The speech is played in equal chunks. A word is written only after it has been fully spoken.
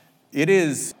It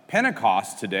is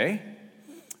Pentecost today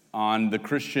on the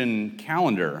Christian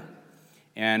calendar,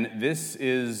 and this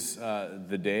is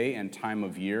the day and time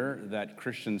of year that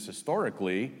Christians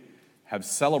historically have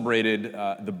celebrated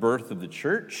the birth of the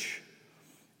church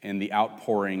and the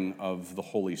outpouring of the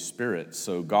Holy Spirit.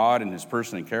 So God in his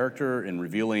person and character, in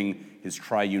revealing his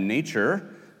triune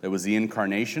nature, there was the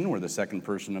incarnation where the second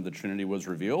person of the Trinity was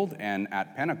revealed, and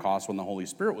at Pentecost when the Holy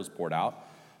Spirit was poured out,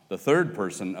 the third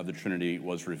person of the Trinity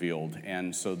was revealed.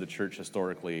 And so the church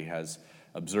historically has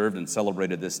observed and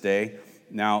celebrated this day.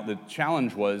 Now, the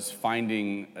challenge was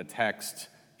finding a text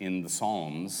in the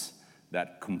Psalms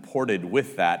that comported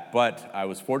with that, but I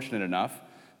was fortunate enough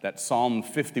that Psalm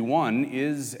 51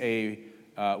 is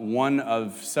one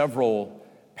of several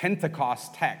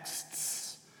Pentecost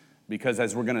texts, because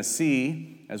as we're going to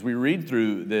see, as we read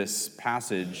through this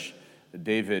passage,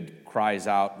 David cries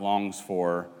out, longs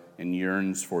for, and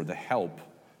yearns for the help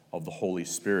of the Holy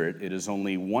Spirit. It is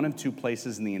only one of two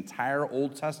places in the entire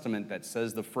Old Testament that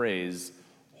says the phrase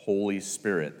Holy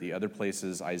Spirit. The other place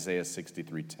is Isaiah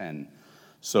 63:10.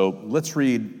 So let's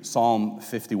read Psalm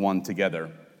 51 together.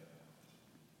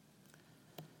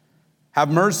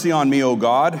 Have mercy on me, O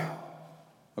God,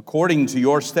 according to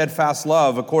your steadfast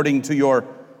love, according to your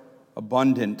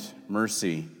abundant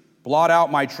mercy. Blot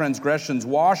out my transgressions,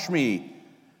 wash me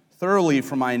thoroughly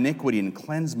from my iniquity, and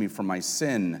cleanse me from my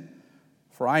sin.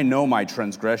 For I know my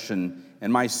transgression,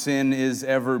 and my sin is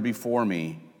ever before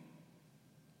me.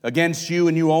 Against you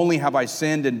and you only have I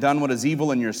sinned and done what is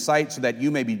evil in your sight, so that you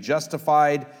may be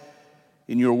justified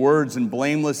in your words and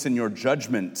blameless in your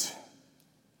judgment.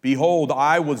 Behold,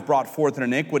 I was brought forth in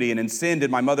iniquity, and in sin did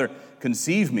my mother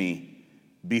conceive me.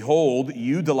 Behold,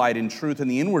 you delight in truth in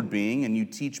the inward being, and you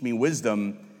teach me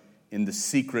wisdom in the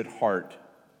secret heart.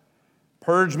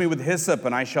 Purge me with hyssop,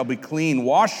 and I shall be clean.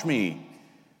 Wash me,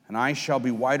 and I shall be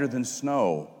whiter than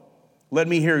snow. Let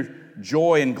me hear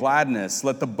joy and gladness.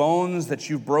 Let the bones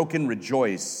that you've broken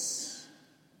rejoice.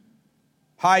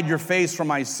 Hide your face from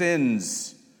my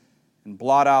sins, and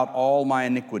blot out all my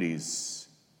iniquities.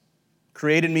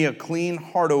 Create in me a clean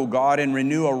heart, O God, and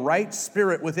renew a right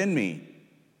spirit within me.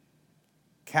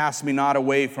 Cast me not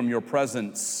away from your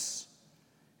presence,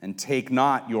 and take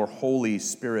not your Holy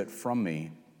Spirit from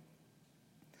me.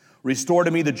 Restore to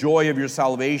me the joy of your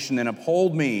salvation, and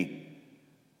uphold me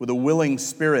with a willing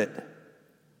spirit.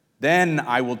 Then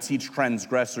I will teach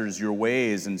transgressors your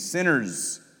ways, and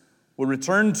sinners will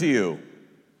return to you.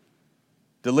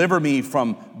 Deliver me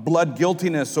from blood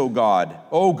guiltiness, O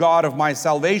God of my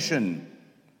salvation,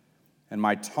 and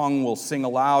my tongue will sing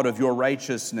aloud of your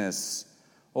righteousness.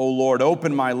 O Lord,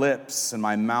 open my lips, and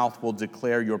my mouth will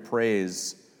declare your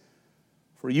praise.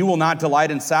 For you will not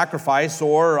delight in sacrifice,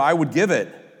 or I would give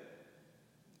it.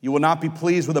 You will not be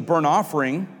pleased with a burnt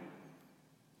offering,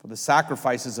 for the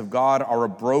sacrifices of God are a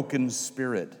broken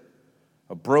spirit,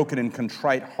 a broken and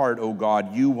contrite heart, O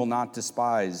God, you will not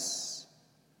despise.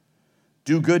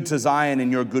 Do good to Zion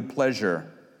in your good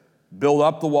pleasure. Build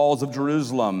up the walls of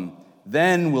Jerusalem.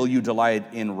 Then will you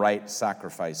delight in right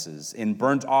sacrifices, in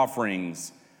burnt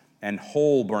offerings and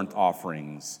whole burnt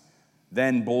offerings.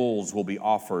 Then bulls will be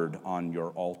offered on your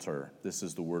altar. This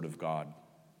is the word of God.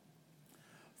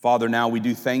 Father, now we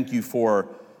do thank you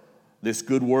for this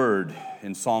good word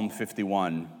in Psalm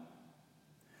 51.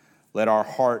 Let our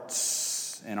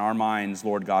hearts and our minds,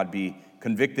 Lord God, be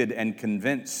convicted and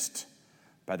convinced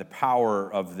by the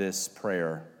power of this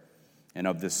prayer and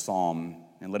of this psalm.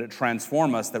 And let it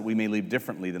transform us that we may live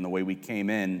differently than the way we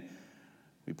came in.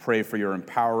 We pray for your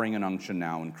empowering and unction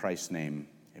now in Christ's name.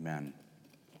 Amen.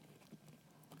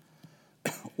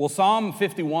 Well, Psalm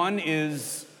 51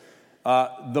 is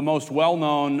the most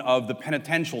well-known of the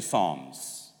penitential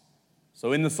psalms.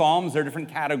 So in the psalms, there are different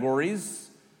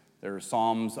categories. There are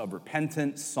psalms of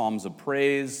repentance, psalms of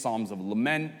praise, psalms of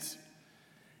lament.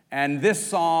 And this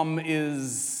psalm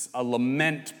is a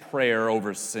lament prayer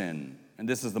over sin. And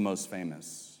this is the most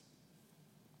famous.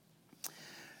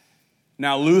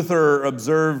 Now, Luther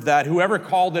observed that whoever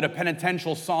called it a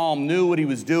penitential psalm knew what he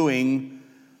was doing,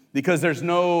 because there's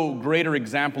no greater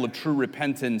example of true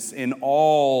repentance in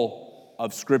all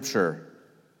of Scripture.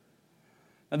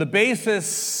 Now, the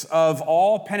basis of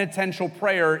all penitential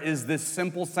prayer is this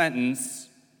simple sentence: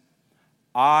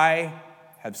 I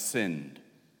have sinned.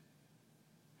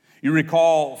 You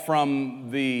recall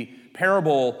from the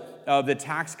parable of the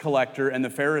tax collector and the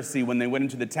Pharisee, when they went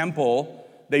into the temple,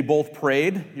 they both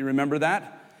prayed. You remember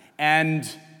that? And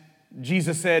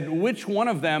Jesus said, which one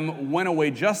of them went away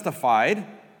justified?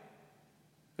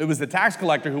 It was the tax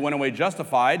collector who went away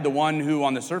justified, the one who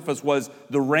on the surface was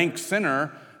the rank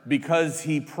sinner, because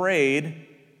he prayed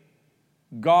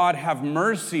God, have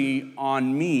mercy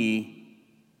on me,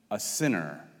 a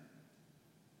sinner.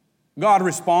 God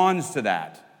responds to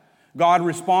that. God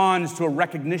responds to a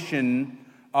recognition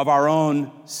of our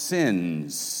own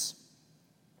sins.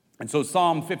 And so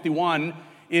Psalm 51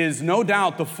 is no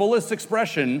doubt the fullest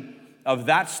expression of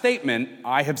that statement,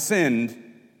 I have sinned,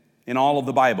 in all of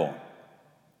the Bible.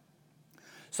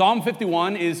 Psalm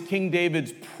 51 is King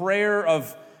David's prayer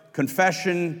of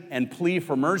confession and plea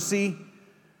for mercy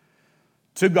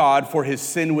to God for his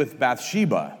sin with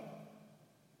Bathsheba.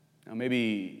 Now,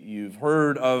 maybe you've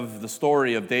heard of the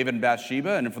story of David and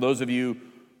Bathsheba, and for those of you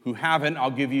who haven't, I'll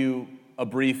give you a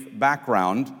brief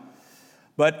background.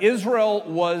 But Israel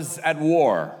was at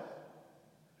war,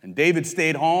 and David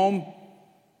stayed home,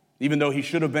 even though he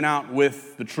should have been out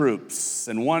with the troops.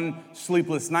 And one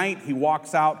sleepless night, he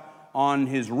walks out on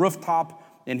his rooftop,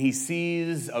 and he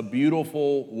sees a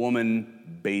beautiful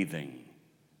woman bathing,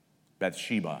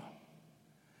 Bathsheba.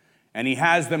 And he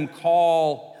has them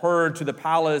call her to the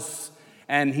palace,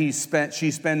 and she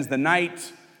spends the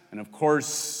night. And of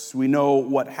course, we know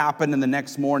what happened, and the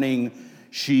next morning,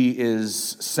 she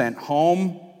is sent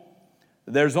home.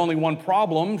 There's only one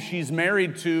problem. She's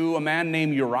married to a man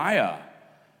named Uriah.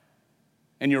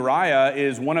 And Uriah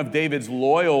is one of David's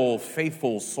loyal,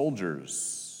 faithful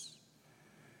soldiers.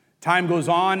 Time goes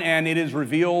on, and it is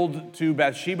revealed to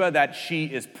Bathsheba that she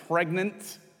is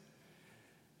pregnant.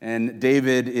 And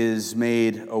David is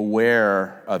made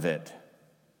aware of it.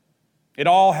 It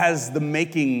all has the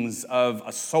makings of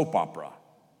a soap opera.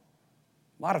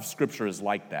 A lot of scripture is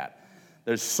like that.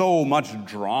 There's so much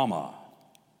drama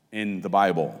in the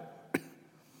Bible.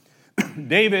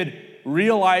 David,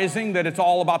 realizing that it's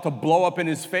all about to blow up in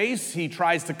his face, he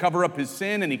tries to cover up his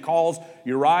sin, and he calls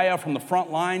Uriah from the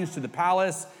front lines to the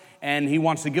palace, and he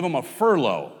wants to give him a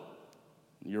furlough.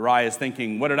 Uriah is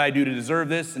thinking, what did I do to deserve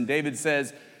this? And David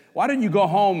says, why don't you go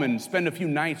home and spend a few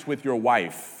nights with your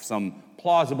wife? Some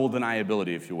plausible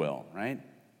deniability, if you will, right?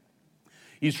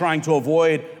 He's trying to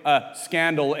avoid a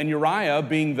scandal, and Uriah,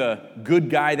 being the good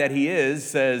guy that he is,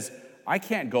 says, I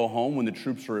can't go home when the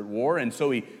troops are at war, and so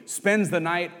he spends the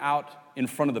night out in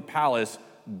front of the palace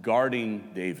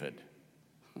guarding David.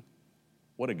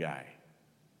 What a guy.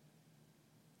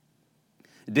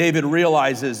 David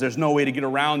realizes there's no way to get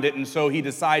around it, and so he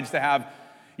decides to have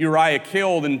Uriah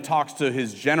killed and talks to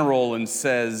his general and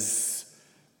says,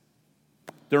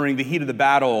 during the heat of the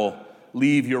battle,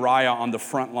 leave Uriah on the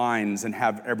front lines and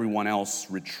have everyone else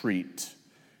retreat.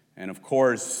 And of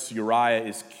course, Uriah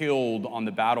is killed on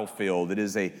the battlefield. It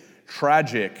is a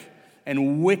tragic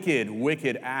and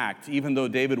wicked act, even though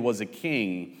David was a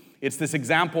king. It's this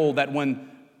example that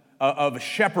of a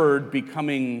shepherd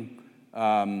becoming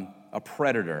a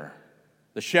predator.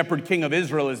 The shepherd king of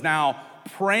Israel is now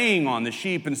preying on the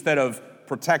sheep instead of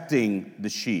protecting the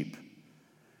sheep.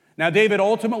 Now, David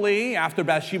ultimately, after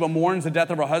Bathsheba mourns the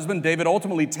death of her husband, David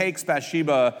ultimately takes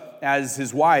Bathsheba as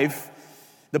his wife.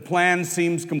 The plan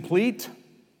seems complete.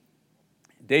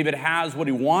 David has what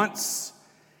he wants,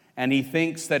 and he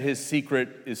thinks that his secret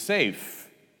is safe.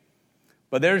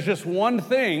 But there's just one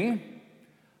thing: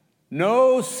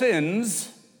 no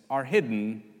sins are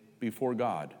hidden before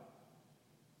God.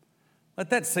 Let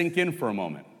that sink in for a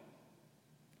moment.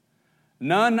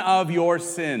 None of your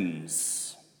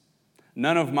sins,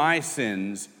 none of my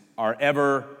sins are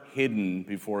ever hidden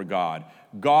before God.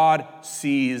 God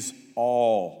sees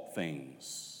all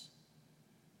things.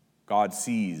 God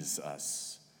sees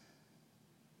us.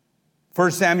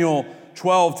 1 Samuel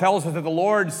 12 tells us that the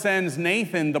Lord sends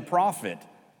Nathan the prophet.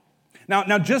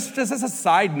 Now just as a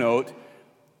side note,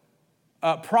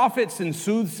 prophets and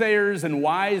soothsayers and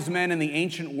wise men in the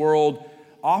ancient world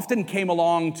often came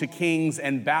along to kings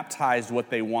and baptized what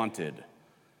they wanted.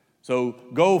 So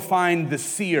go find the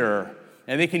seer,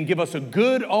 and they can give us a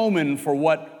good omen for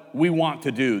what we want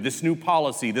to do, this new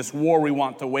policy, this war we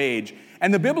want to wage.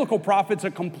 And the biblical prophets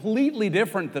are completely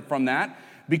different from that,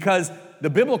 because the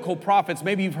biblical prophets,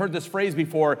 maybe you've heard this phrase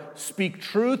before, speak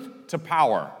truth to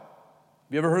power.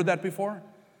 Have you ever heard that before?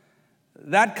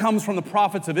 That comes from the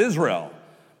prophets of Israel,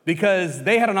 because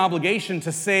they had an obligation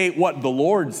to say what the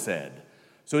Lord said.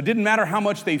 So it didn't matter how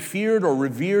much they feared or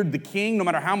revered the king, no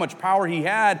matter how much power he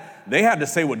had, they had to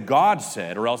say what God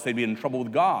said, or else they'd be in trouble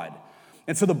with God.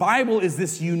 And so the Bible is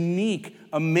this unique,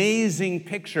 amazing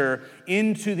picture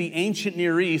into the ancient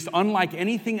Near East, unlike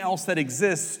anything else that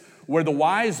exists, where the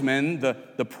wise men,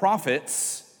 the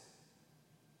prophets,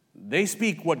 they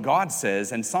speak what God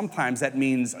says, and sometimes that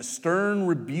means a stern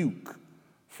rebuke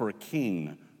for a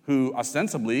king who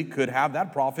ostensibly could have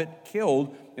that prophet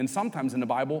killed, and sometimes in the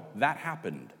Bible that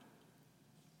happened.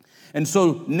 And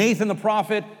so Nathan the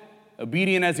prophet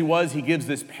Obedient as he was, he gives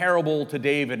this parable to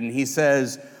David, and he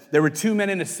says, there were two men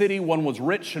in a city, one was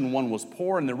rich and one was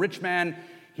poor, and the rich man,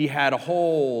 he had a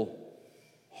whole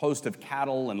host of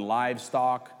cattle and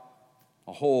livestock,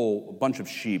 a whole bunch of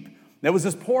sheep. There was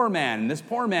this poor man, and this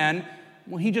poor man,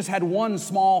 well, he just had one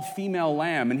small female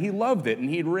lamb, and he loved it, and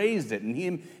he had raised it, and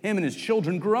him and his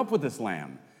children grew up with this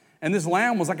lamb. And this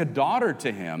lamb was like a daughter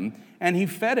to him, and he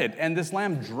fed it, and this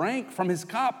lamb drank from his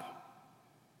cup.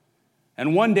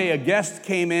 And one day a guest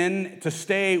came in to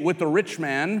stay with the rich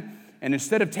man, and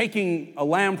instead of taking a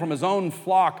lamb from his own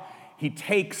flock, he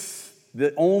takes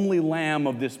the only lamb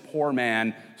of this poor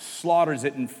man, slaughters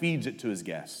it, and feeds it to his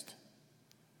guest.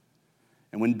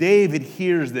 And when David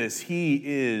hears this, he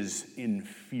is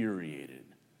infuriated.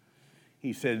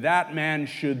 He said, that man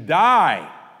should die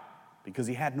because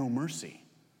he had no mercy.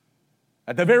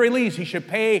 At the very least, he should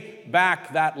pay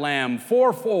back that lamb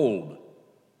fourfold.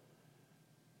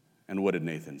 And what did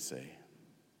Nathan say?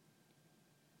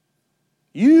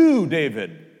 You,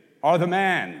 David, are the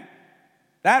man.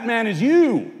 That man is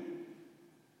you.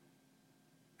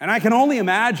 And I can only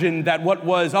imagine that what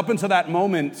was, up until that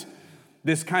moment,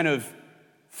 this kind of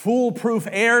foolproof,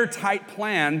 airtight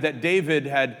plan that David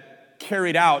had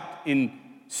carried out in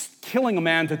killing a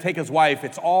man to take his wife,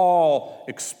 it's all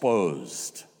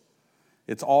exposed.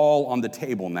 It's all on the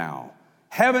table now.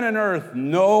 Heaven and earth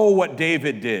know what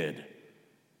David did.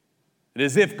 It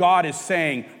is as if God is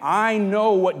saying, I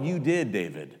know what you did,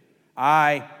 David.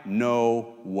 I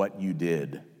know what you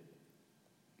did.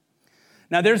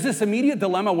 Now, there's this immediate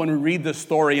dilemma when we read this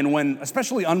story, and when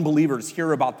especially unbelievers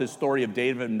hear about this story of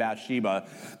David and Bathsheba,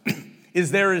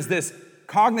 there is this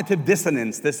cognitive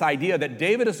dissonance, this idea that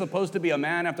David is supposed to be a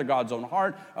man after God's own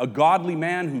heart, a godly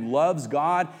man who loves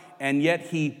God, and yet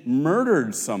he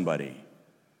murdered somebody.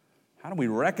 How do we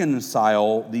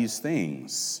reconcile these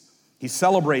things? He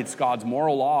celebrates God's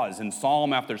moral laws in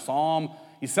psalm after psalm.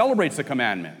 He celebrates the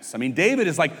commandments. I mean, David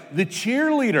is like the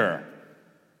cheerleader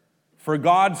for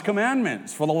God's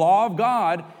commandments, for the law of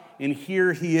God, and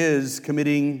here he is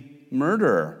committing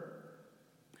murder.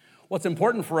 What's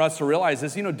important for us to realize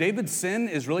is, David's sin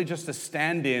is really just a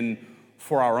stand-in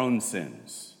for our own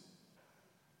sins.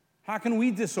 How can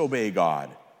we disobey God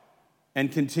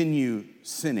and continue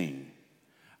sinning?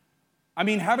 I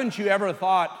mean, haven't you ever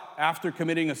thought after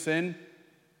committing a sin,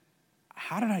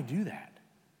 how did I do that?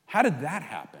 How did that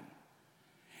happen?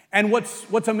 And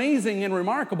what's amazing and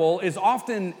remarkable is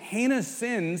often heinous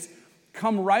sins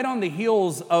come right on the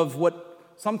heels of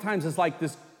what sometimes is like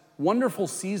this wonderful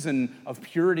season of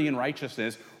purity and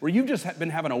righteousness where you've just been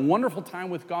having a wonderful time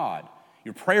with God.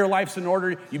 Your prayer life's in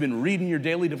order. You've been reading your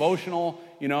daily devotional.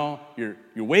 You're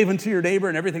waving to your neighbor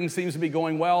and everything seems to be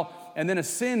going well. And then a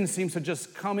sin seems to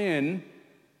just come in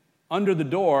under the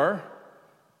door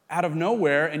out of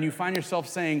nowhere, and you find yourself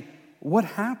saying, what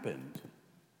happened?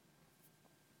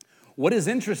 What is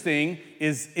interesting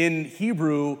is in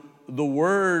Hebrew, the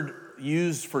word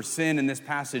used for sin in this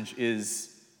passage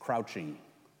is crouching.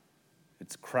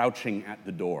 It's crouching at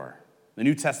the door. The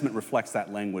New Testament reflects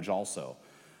that language also.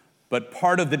 But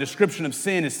part of the description of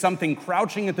sin is something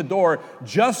crouching at the door,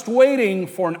 just waiting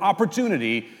for an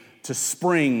opportunity to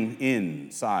spring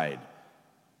inside.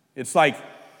 It's like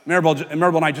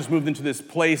Maribel and I just moved into this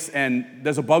place, and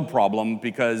there's a bug problem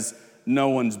because no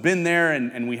one's been there,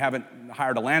 and we haven't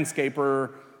hired a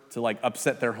landscaper to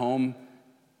upset their home,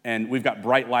 and we've got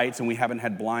bright lights, and we haven't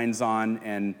had blinds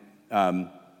on,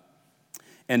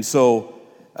 and so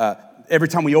every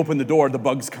time we open the door, the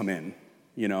bugs come in,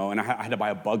 and I had to buy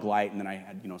a bug light, and then I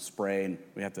had spray, and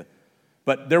we have to.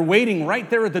 But they're waiting right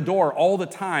there at the door all the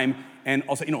time, and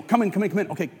I'll say, come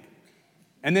in, okay.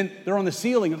 And then they're on the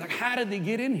ceiling. It's like, how did they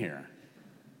get in here?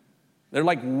 They're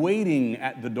waiting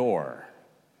at the door.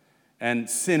 And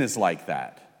sin is like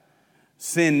that.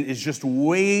 Sin is just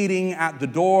waiting at the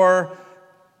door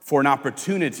for an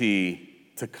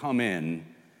opportunity to come in.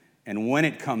 And when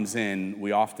it comes in,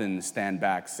 we often stand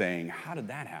back saying, how did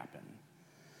that happen?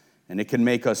 And it can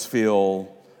make us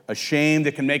feel ashamed.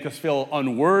 It can make us feel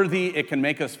unworthy. It can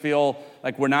make us feel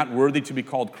like we're not worthy to be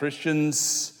called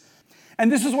Christians.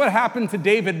 And this is what happened to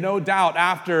David, no doubt,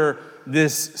 after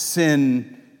this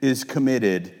sin is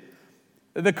committed.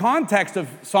 The context of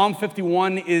Psalm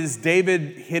 51 is David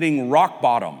hitting rock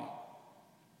bottom.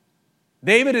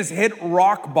 David has hit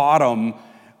rock bottom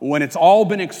when it's all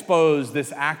been exposed,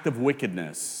 this act of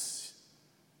wickedness.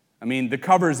 I mean, the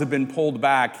covers have been pulled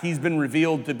back. He's been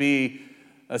revealed to be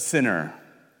a sinner.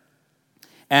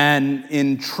 And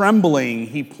in trembling,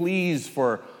 he pleads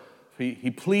for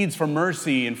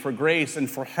mercy and for grace and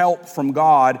for help from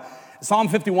God. Psalm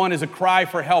 51 is a cry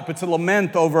for help. It's a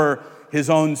lament over his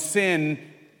own sin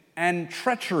and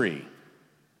treachery.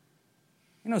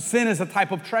 Sin is a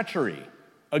type of treachery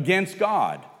against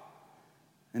God.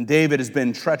 And David has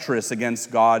been treacherous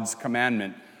against God's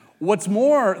commandment. What's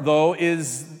more, though,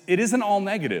 is it isn't all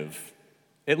negative,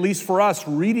 at least for us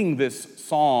reading this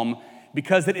psalm,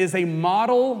 because it is a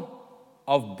model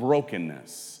of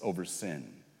brokenness over sin.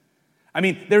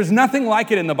 There's nothing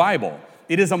like it in the Bible.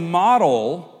 It is a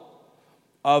model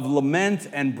of lament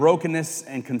and brokenness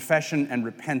and confession and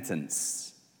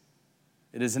repentance.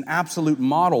 It is an absolute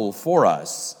model for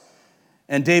us.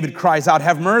 And David cries out,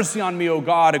 "Have mercy on me, O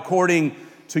God, according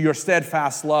to your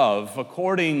steadfast love,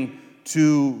 according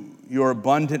to your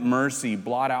abundant mercy,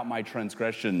 blot out my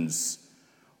transgressions.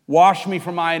 Wash me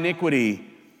from my iniquity,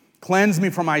 cleanse me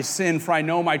from my sin, for I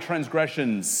know my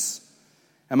transgressions,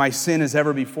 and my sin is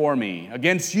ever before me.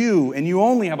 Against you, and you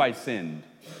only have I sinned,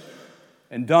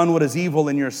 and done what is evil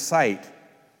in your sight."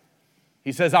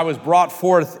 He says, "I was brought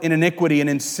forth in iniquity, and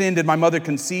in sin did my mother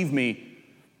conceive me.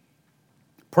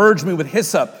 Purge me with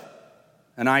hyssop,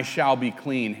 and I shall be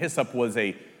clean." Hyssop was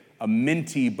a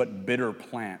minty but bitter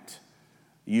plant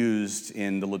used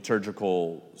in the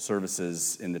liturgical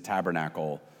services in the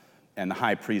tabernacle. And the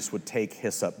high priest would take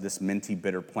hyssop, this minty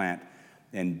bitter plant,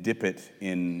 and dip it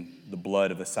in the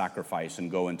blood of the sacrifice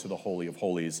and go into the Holy of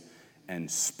Holies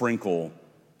and sprinkle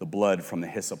the blood from the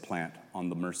hyssop plant on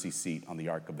the mercy seat on the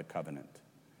Ark of the Covenant.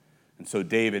 And so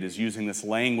David is using this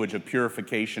language of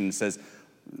purification and says,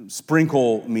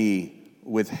 "Sprinkle me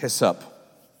with hyssop.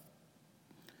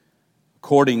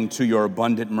 According to your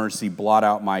abundant mercy, blot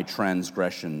out my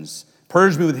transgressions.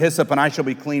 Purge me with hyssop, and I shall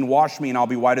be clean. Wash me, and I'll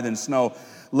be whiter than snow.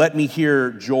 Let me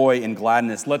hear joy and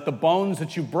gladness. Let the bones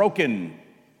that you've broken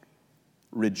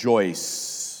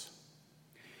rejoice."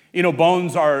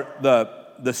 Bones are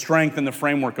the strength and the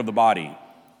framework of the body.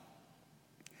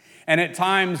 And at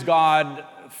times, God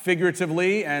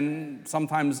figuratively and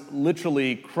sometimes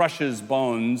literally crushes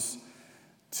bones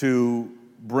to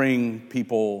bring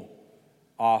people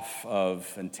off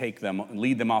of and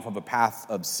lead them off of a path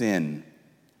of sin.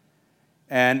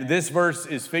 And this verse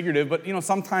is figurative, but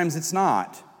sometimes it's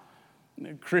not.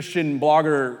 Christian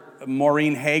blogger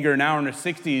Maureen Hager, now in her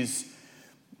 60s,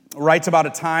 writes about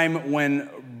a time when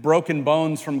broken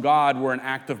bones from God were an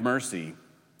act of mercy.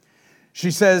 She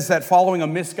says that following a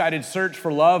misguided search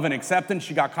for love and acceptance,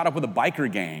 she got caught up with a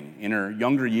biker gang in her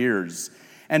younger years.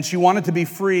 And she wanted to be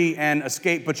free and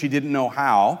escape, but she didn't know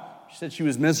how. She said she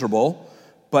was miserable,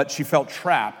 but she felt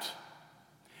trapped.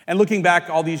 And looking back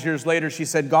all these years later, she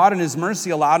said, "God in his mercy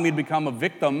allowed me to become a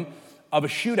victim of a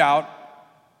shootout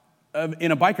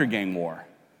in a biker gang war."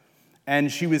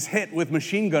 And she was hit with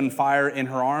machine gun fire in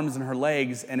her arms and her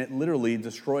legs, and it literally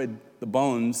destroyed the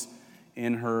bones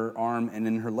in her arm and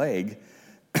in her leg.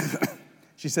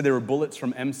 She said they were bullets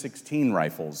from M16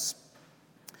 rifles.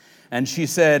 And she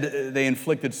said they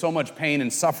inflicted so much pain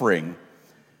and suffering.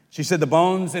 She said, "The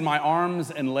bones in my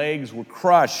arms and legs were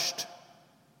crushed.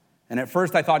 And at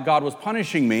first I thought God was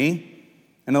punishing me.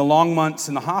 And in the long months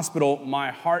in the hospital,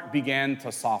 my heart began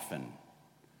to soften."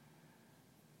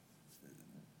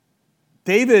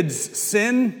 David's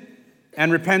sin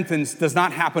and repentance does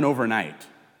not happen overnight.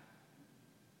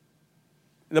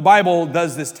 The Bible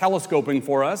does this telescoping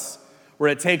for us, where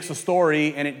it takes a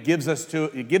story and it gives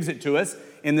it to us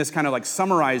in this kind of like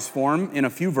summarized form in a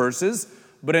few verses.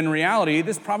 But in reality,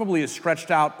 this probably is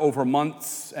stretched out over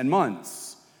months and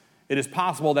months. It is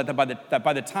possible that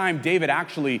by the time David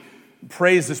actually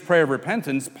prays this prayer of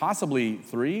repentance, possibly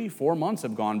 3-4 months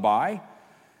have gone by.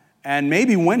 And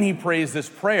maybe when he prays this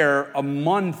prayer, a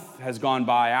month has gone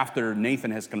by after Nathan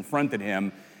has confronted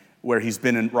him, where he's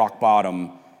been in rock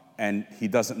bottom and he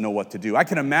doesn't know what to do. I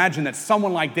can imagine that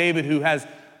someone like David, who has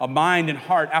a mind and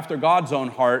heart after God's own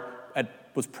heart,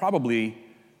 was probably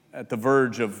at the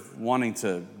verge of wanting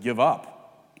to give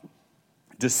up,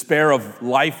 despair of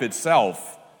life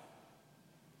itself,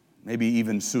 maybe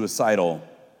even suicidal.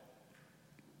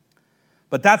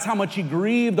 But that's how much he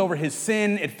grieved over his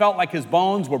sin. It felt like his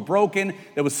bones were broken.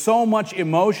 There was so much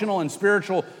emotional and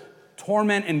spiritual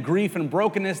torment and grief and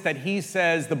brokenness that he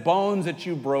says, "The bones that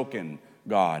you've broken,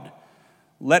 God,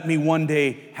 let me one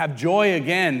day have joy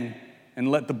again, and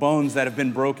let the bones that have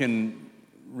been broken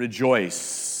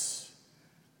rejoice."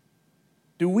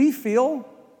 Do we feel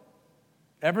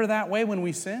ever that way when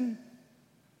we sin?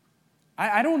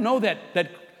 I don't know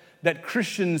that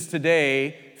Christians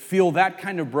today feel that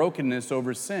kind of brokenness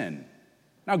over sin.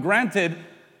 Now, granted,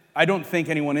 I don't think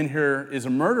anyone in here is a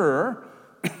murderer,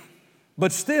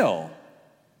 but still,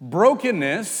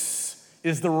 brokenness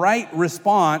is the right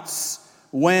response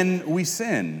when we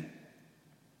sin.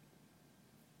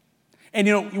 And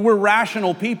we're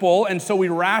rational people, and so we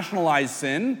rationalize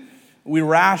sin. We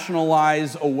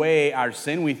rationalize away our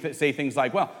sin. We say things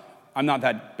like, well, I'm not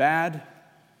that bad.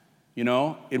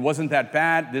 It wasn't that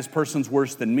bad. This person's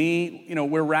worse than me.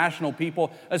 We're rational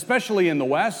people, especially in the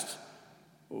West.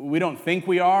 We don't think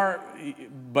we are,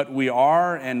 but we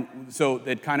are. And so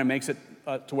it kind of makes it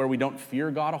to where we don't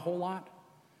fear God a whole lot.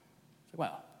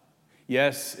 Well,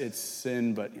 yes, it's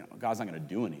sin, but God's not going to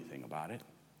do anything about it.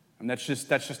 And that's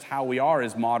just how we are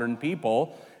as modern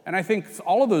people. And I think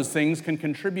all of those things can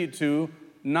contribute to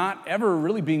not ever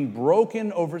really being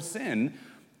broken over sin.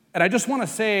 And I just want to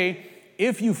say,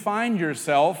 if you find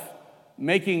yourself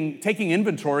taking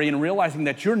inventory and realizing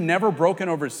that you're never broken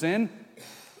over sin,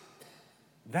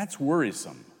 that's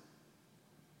worrisome.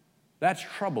 That's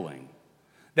troubling.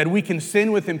 That we can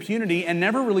sin with impunity and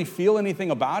never really feel anything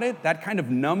about it, that kind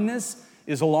of numbness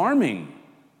is alarming.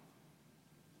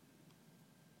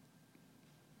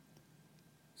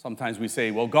 Sometimes we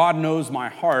say, well, God knows my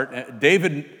heart.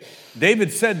 David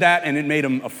said that and it made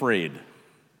him afraid.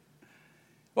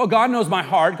 Well, God knows my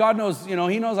heart. God knows, He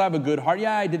knows I have a good heart.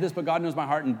 Yeah, I did this, but God knows my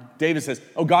heart. And David says,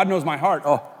 oh, God knows my heart.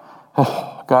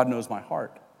 Oh, God knows my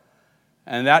heart.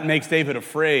 And that makes David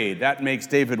afraid. That makes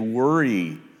David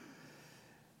worry.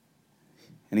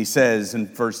 And he says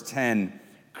in verse 10,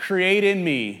 create in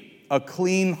me a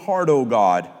clean heart, O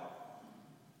God,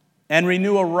 and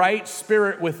renew a right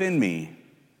spirit within me.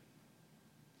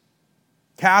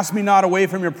 Cast me not away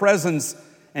from your presence,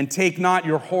 and take not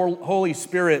your Holy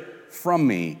Spirit from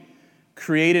me.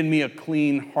 Create in me a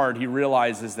clean heart. He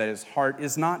realizes that his heart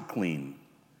is not clean.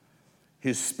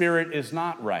 His spirit is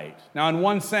not right. Now, in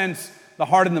one sense, the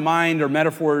heart and the mind are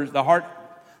metaphors. The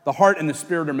heart and the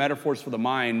spirit are metaphors for the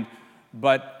mind,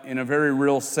 but in a very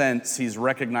real sense, he's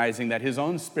recognizing that his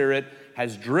own spirit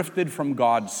has drifted from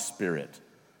God's spirit.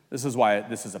 This is why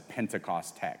this is a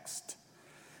Pentecost text,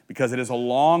 because it is a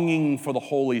longing for the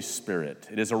Holy Spirit.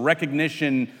 It is a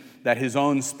recognition that his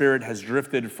own spirit has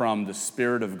drifted from the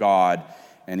Spirit of God,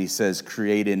 and he says,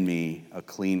 create in me a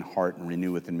clean heart and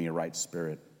renew within me a right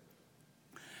spirit.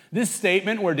 This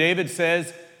statement where David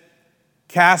says,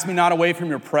 cast me not away from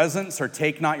your presence, or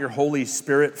take not your Holy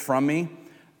Spirit from me.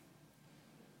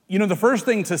 The first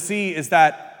thing to see is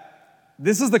that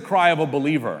this is the cry of a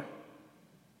believer.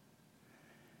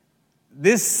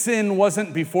 This sin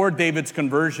wasn't before David's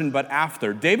conversion, but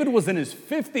after. David was in his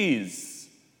 50s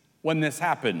when this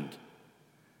happened.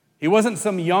 He wasn't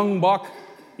some young buck,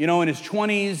 in his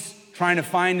 20s trying to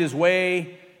find his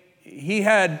way. He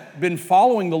had been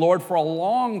following the Lord for a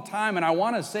long time, and I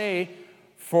want to say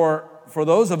for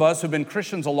those of us who've been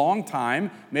Christians a long time,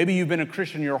 maybe you've been a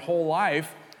Christian your whole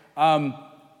life,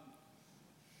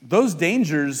 those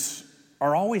dangers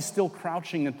are always still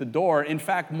crouching at the door. In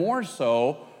fact, more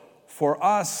so for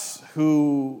us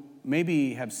who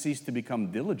maybe have ceased to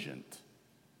become diligent.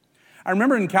 I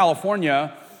remember in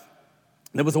California,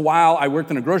 there was a while I worked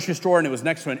in a grocery store, and it was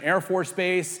next to an Air Force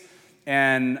base,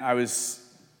 and I was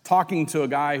talking to a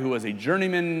guy who was a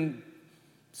journeyman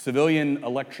civilian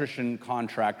electrician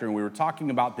contractor, and we were talking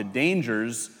about the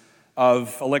dangers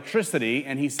of electricity,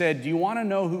 and he said, do you want to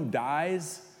know who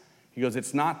dies? He goes,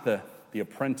 it's not the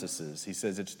apprentices. He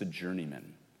says, it's the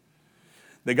journeymen.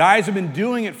 The guys who've been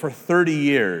doing it for 30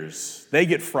 years, they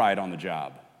get fried on the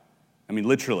job. I mean,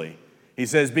 literally. He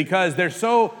says, because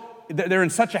they're in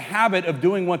such a habit of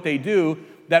doing what they do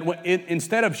that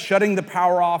instead of shutting the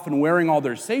power off and wearing all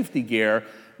their safety gear,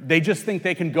 they just think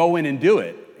they can go in and do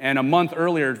it. And a month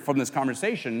earlier from this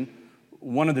conversation,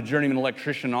 one of the journeyman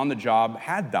electricians on the job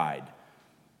had died.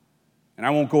 And I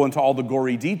won't go into all the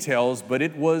gory details, but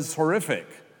it was horrific.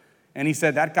 And he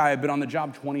said that guy had been on the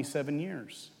job 27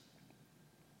 years.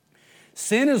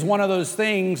 Sin is one of those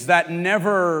things that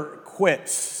never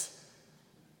quits.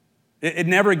 It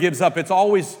never gives up. It's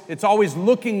always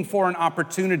looking for an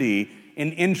opportunity,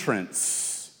 an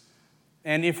entrance.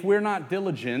 And if we're not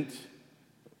diligent,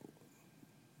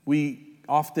 we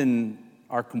often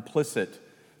are complicit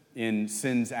in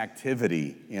sin's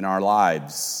activity in our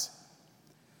lives.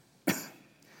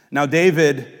 Now,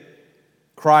 David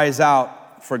cries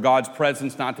out for God's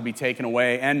presence not to be taken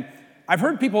away. And I've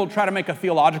heard people try to make a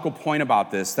theological point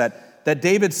about this, that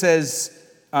David says,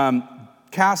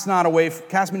 cast me not away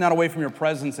from your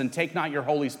presence and take not your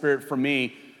Holy Spirit from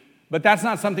me. But that's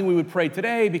not something we would pray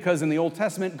today, because in the Old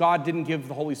Testament, God didn't give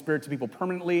the Holy Spirit to people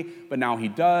permanently, but now he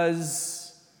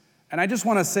does. And I just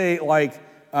want to say,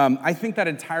 I think that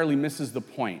entirely misses the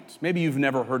point. Maybe you've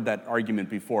never heard that argument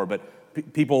before, but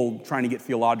people trying to get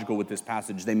theological with this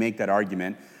passage, they make that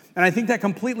argument. And I think that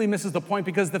completely misses the point,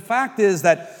 because the fact is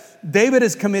that David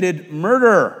has committed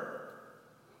murder.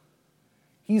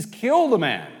 He's killed a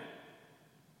man.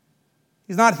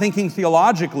 He's not thinking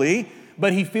theologically.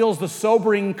 but he feels the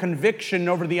sobering conviction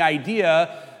over the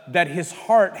idea that his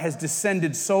heart has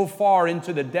descended so far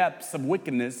into the depths of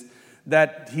wickedness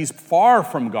that he's far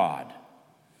from God.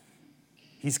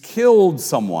 He's killed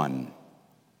someone.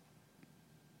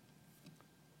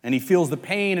 And he feels the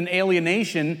pain and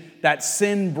alienation that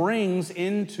sin brings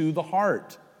into the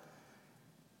heart.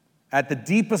 At the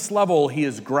deepest level, he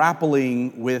is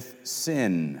grappling with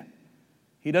sin.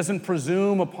 He doesn't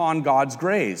presume upon God's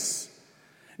grace.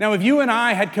 Now, if you and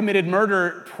I had committed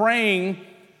murder praying,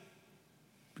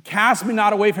 "Cast me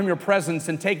not away from your presence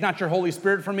and take not your Holy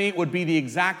Spirit from me," it would be the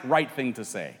exact right thing to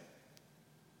say.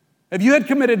 If you had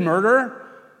committed murder,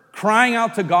 crying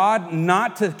out to God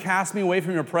not to cast me away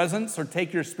from your presence or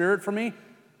take your Spirit from me,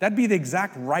 that'd be the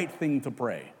exact right thing to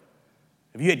pray.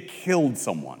 If you had killed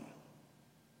someone.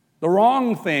 The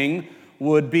wrong thing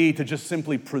would be to just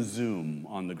simply presume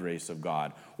on the grace of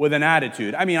God with an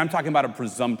attitude. I mean, I'm talking about a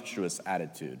presumptuous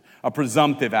attitude, a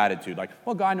presumptive attitude, like,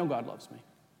 well, I know God loves me.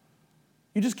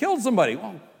 You just killed somebody.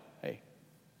 Well, hey,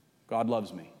 God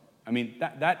loves me. I mean,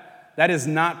 that is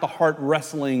not the heart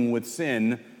wrestling with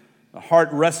sin. The heart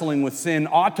wrestling with sin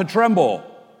ought to tremble.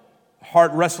 The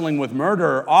heart wrestling with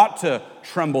murder ought to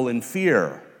tremble in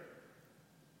fear.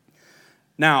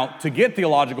 Now, to get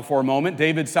theological for a moment,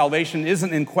 David's salvation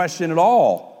isn't in question at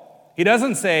all. He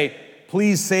doesn't say,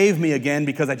 "Please save me again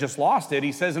because I just lost it."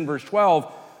 He says in verse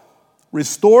 12,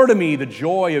 "Restore to me the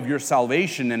joy of your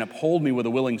salvation and uphold me with a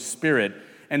willing spirit."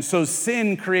 And so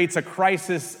sin creates a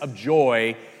crisis of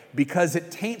joy because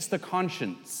it taints the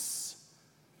conscience.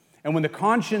 And when the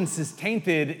conscience is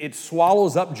tainted, it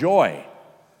swallows up joy.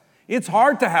 It's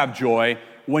hard to have joy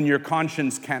when your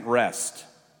conscience can't rest.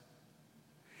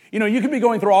 You know, you can be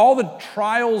going through all the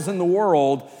trials in the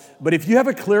world, but if you have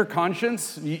a clear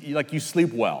conscience, you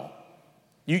sleep well.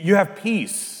 You have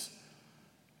peace.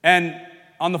 And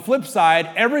on the flip side,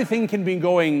 everything can be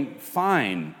going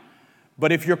fine.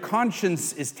 But if your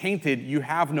conscience is tainted, you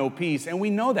have no peace. And we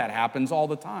know that happens all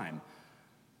the time.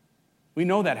 We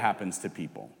know that happens to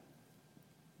people.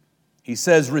 He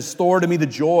says, "Restore to me the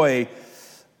joy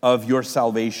of your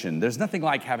salvation." There's nothing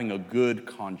like having a good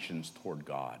conscience toward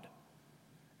God.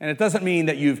 And it doesn't mean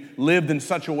that you've lived in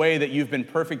such a way that you've been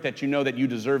perfect that you know that you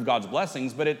deserve God's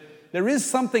blessings, but there is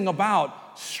something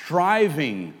about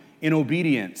striving in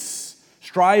obedience,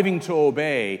 striving to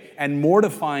obey, and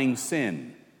mortifying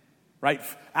sin, right?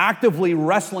 Actively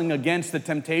wrestling against the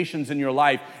temptations in your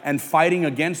life and fighting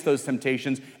against those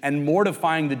temptations and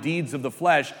mortifying the deeds of the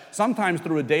flesh, sometimes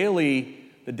through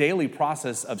the daily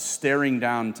process of staring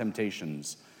down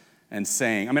temptations and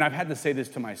saying, I've had to say this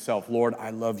to myself, "Lord, I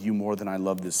love you more than I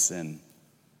love this sin."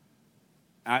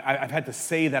 I've had to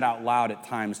say that out loud at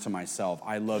times to myself.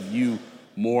 "I love you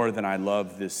more than I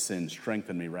love this sin.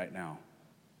 Strengthen me right now."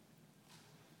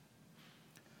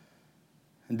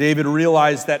 And David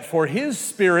realized that for his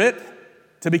spirit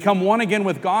to become one again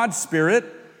with God's Spirit,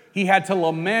 he had to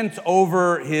lament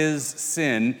over his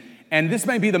sin. And this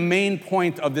may be the main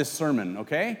point of this sermon,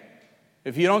 okay?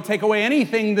 If you don't take away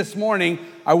anything this morning,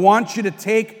 I want you to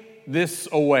take this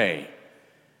away.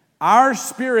 Our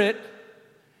spirit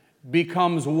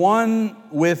becomes one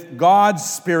with God's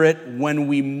Spirit when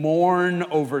we mourn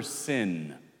over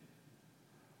sin,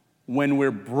 when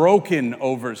we're broken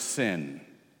over sin.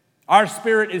 Our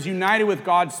spirit is united with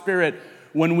God's Spirit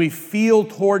when we feel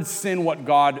towards sin what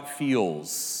God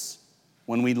feels,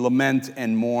 when we lament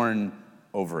and mourn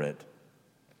over it.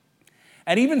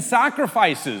 And even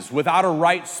sacrifices without a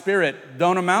right spirit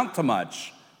don't amount to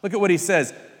much. Look at what he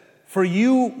says. "For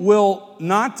you will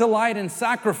not delight in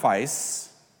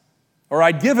sacrifice, or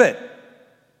I'd give it.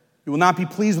 You will not be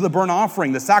pleased with a burnt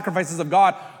offering. The sacrifices of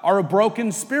God are a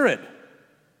broken spirit.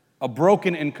 A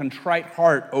broken and contrite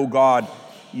heart, O God,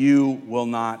 you will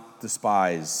not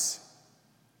despise."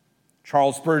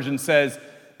 Charles Spurgeon says,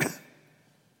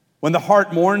 "When the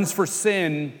heart mourns for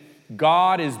sin,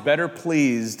 God is better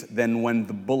pleased than when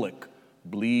the bullock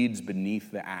bleeds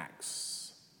beneath the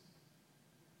axe."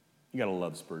 You gotta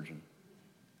love Spurgeon.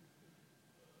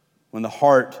 When the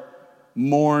heart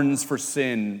mourns for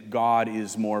sin, God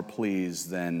is more pleased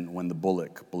than when the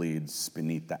bullock bleeds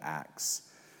beneath the axe.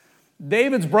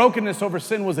 David's brokenness over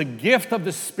sin was a gift of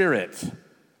the Spirit.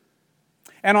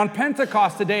 And on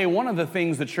Pentecost today, one of the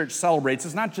things the church celebrates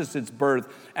is not just its birth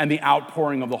and the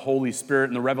outpouring of the Holy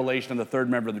Spirit and the revelation of the third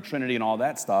member of the Trinity and all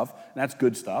that stuff. And that's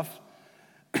good stuff.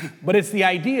 But it's the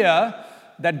idea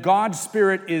that God's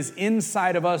Spirit is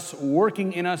inside of us,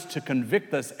 working in us to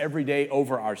convict us every day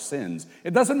over our sins.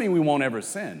 It doesn't mean we won't ever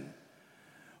sin.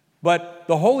 But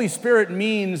the Holy Spirit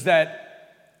means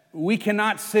that we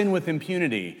cannot sin with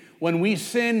impunity. When we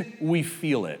sin, we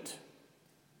feel it.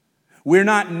 We're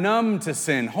not numb to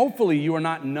sin. Hopefully you are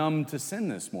not numb to sin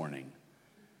this morning.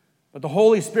 But the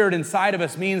Holy Spirit inside of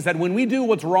us means that when we do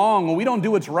what's wrong, when we don't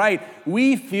do what's right,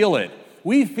 we feel it.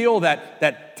 We feel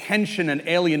that tension and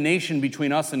alienation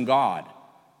between us and God.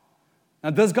 Now,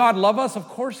 does God love us? Of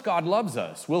course God loves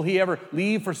us. Will he ever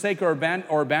leave, forsake, or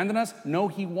abandon us? No,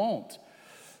 he won't.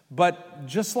 But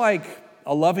just like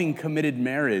a loving, committed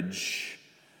marriage,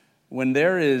 when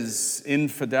there is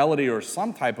infidelity or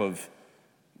some type of,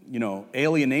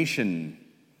 alienation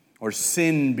or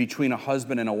sin between a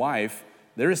husband and a wife,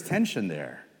 there is tension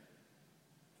there.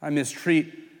 If I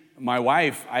mistreat my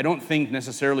wife, I don't think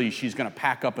necessarily she's going to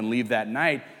pack up and leave that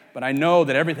night, but I know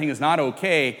that everything is not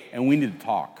okay and we need to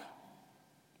talk.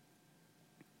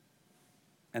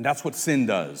 And that's what sin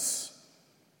does.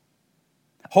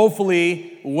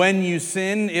 Hopefully, when you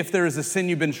sin, if there is a sin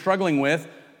you've been struggling with,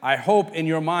 I hope in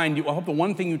your mind, I hope the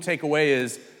one thing you take away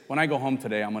is, when I go home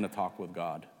today, I'm going to talk with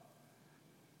God.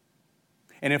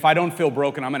 And if I don't feel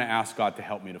broken, I'm going to ask God to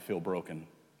help me to feel broken.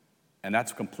 And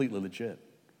that's completely legit.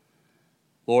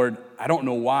 Lord, I don't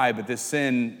know why, but this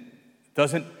sin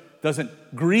doesn't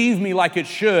grieve me like it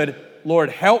should. Lord,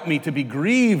 help me to be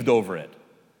grieved over it.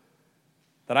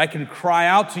 That I can cry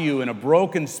out to you in a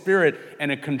broken spirit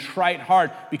and a contrite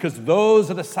heart, because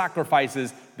those are the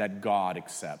sacrifices that God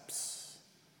accepts.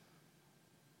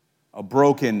 A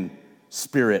broken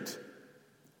spirit,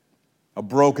 a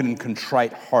broken and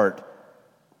contrite heart,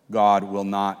 God will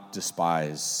not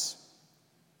despise.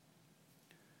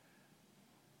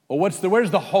 Well,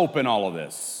 where's the hope in all of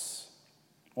this?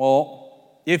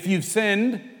 Well, if you've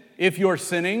sinned, if you're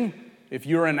sinning, if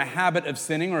you're in a habit of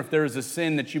sinning, or if there is a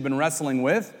sin that you've been wrestling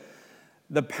with,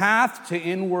 the path to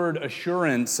inward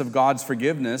assurance of God's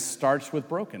forgiveness starts with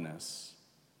brokenness.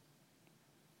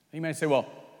 You may say, well,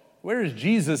 where is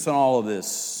Jesus in all of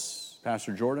this,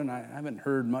 Pastor Jordan? I haven't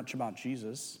heard much about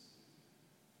Jesus.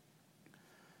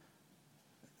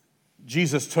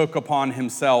 Jesus took upon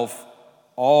himself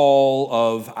all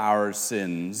of our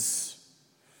sins,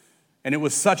 and it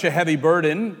was such a heavy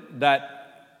burden that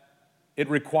it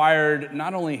required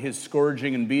not only his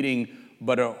scourging and beating,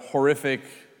 but a horrific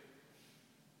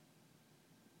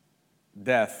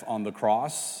death on the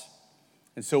cross.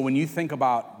 And so when you think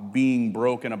about being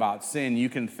broken about sin, you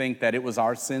can think that it was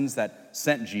our sins that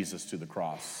sent Jesus to the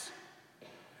cross.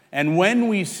 And when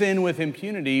we sin with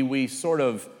impunity, we sort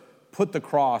of put the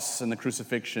cross and the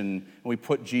crucifixion, and we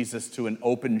put Jesus to an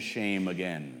open shame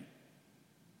again.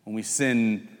 When we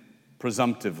sin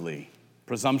presumptuously.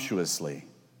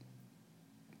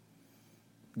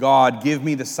 God, give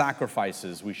me the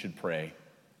sacrifices, we should pray.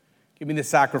 Give me the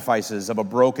sacrifices of a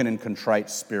broken and contrite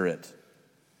spirit.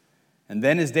 And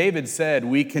then, as David said,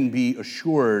 we can be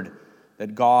assured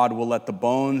that God will let the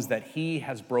bones that he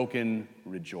has broken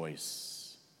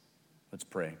rejoice. Let's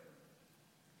pray.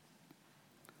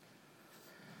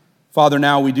 Father,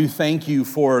 now we do thank you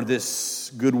for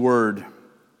this good word.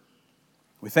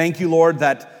 We thank you, Lord,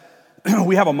 that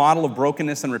we have a model of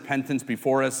brokenness and repentance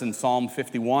before us in Psalm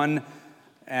 51.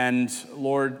 And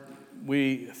Lord,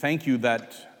 we thank you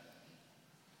that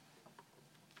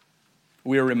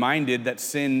we are reminded that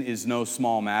sin is no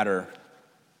small matter.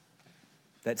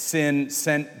 That sin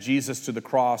sent Jesus to the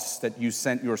cross, that you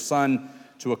sent your Son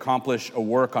to accomplish a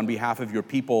work on behalf of your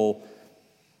people,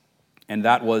 and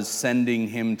that was sending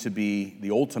him to be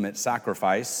the ultimate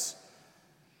sacrifice,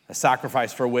 a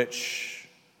sacrifice for which,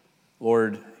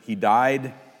 Lord, he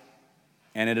died,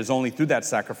 and it is only through that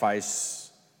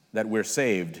sacrifice that we're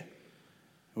saved.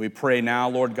 We pray now,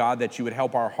 Lord God, that you would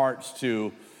help our hearts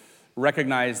to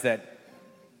recognize that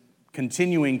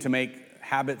continuing to make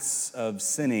habits of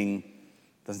sinning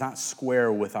does not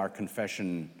square with our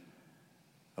confession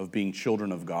of being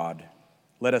children of God.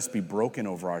 Let us be broken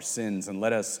over our sins, and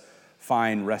let us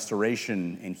find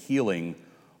restoration and healing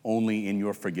only in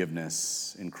your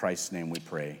forgiveness. In Christ's name we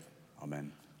pray.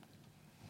 Amen.